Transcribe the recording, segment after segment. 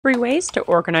3 ways to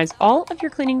organize all of your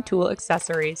cleaning tool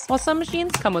accessories. While some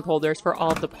machines come with holders for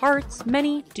all of the parts,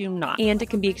 many do not. And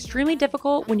it can be extremely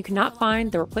difficult when you cannot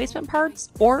find the replacement parts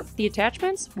or the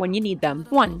attachments when you need them.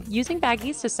 1. Using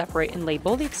baggies to separate and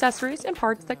label the accessories and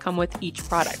parts that come with each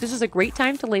product. This is a great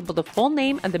time to label the full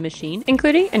name of the machine,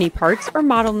 including any parts or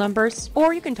model numbers,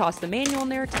 or you can toss the manual in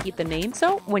there to keep the name,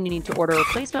 so when you need to order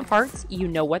replacement parts, you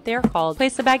know what they are called.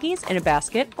 Place the baggies in a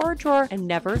basket or a drawer and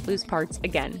never lose parts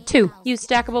again. 2. Use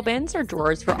stackable bins or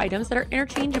drawers for items that are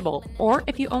interchangeable, or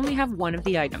if you only have one of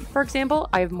the item. For example,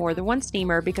 I have more than one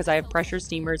steamer because I have pressure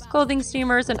steamers, clothing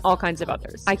steamers, and all kinds of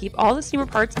others. I keep all the steamer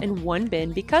parts in one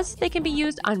bin because they can be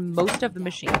used on most of the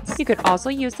machines. You could also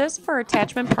use this for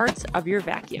attachment parts of your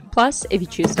vacuum. Plus, if you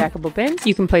choose stackable bins,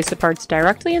 you can place the parts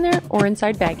directly in there or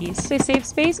inside baggies. They save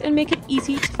space and make it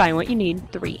easy to find what you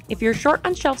need. 3. If you're short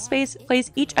on shelf space,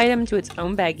 place each item into its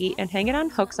own baggie and hang it on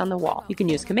hooks on the wall. You can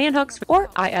use command hooks, or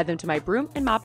I add them to my broom and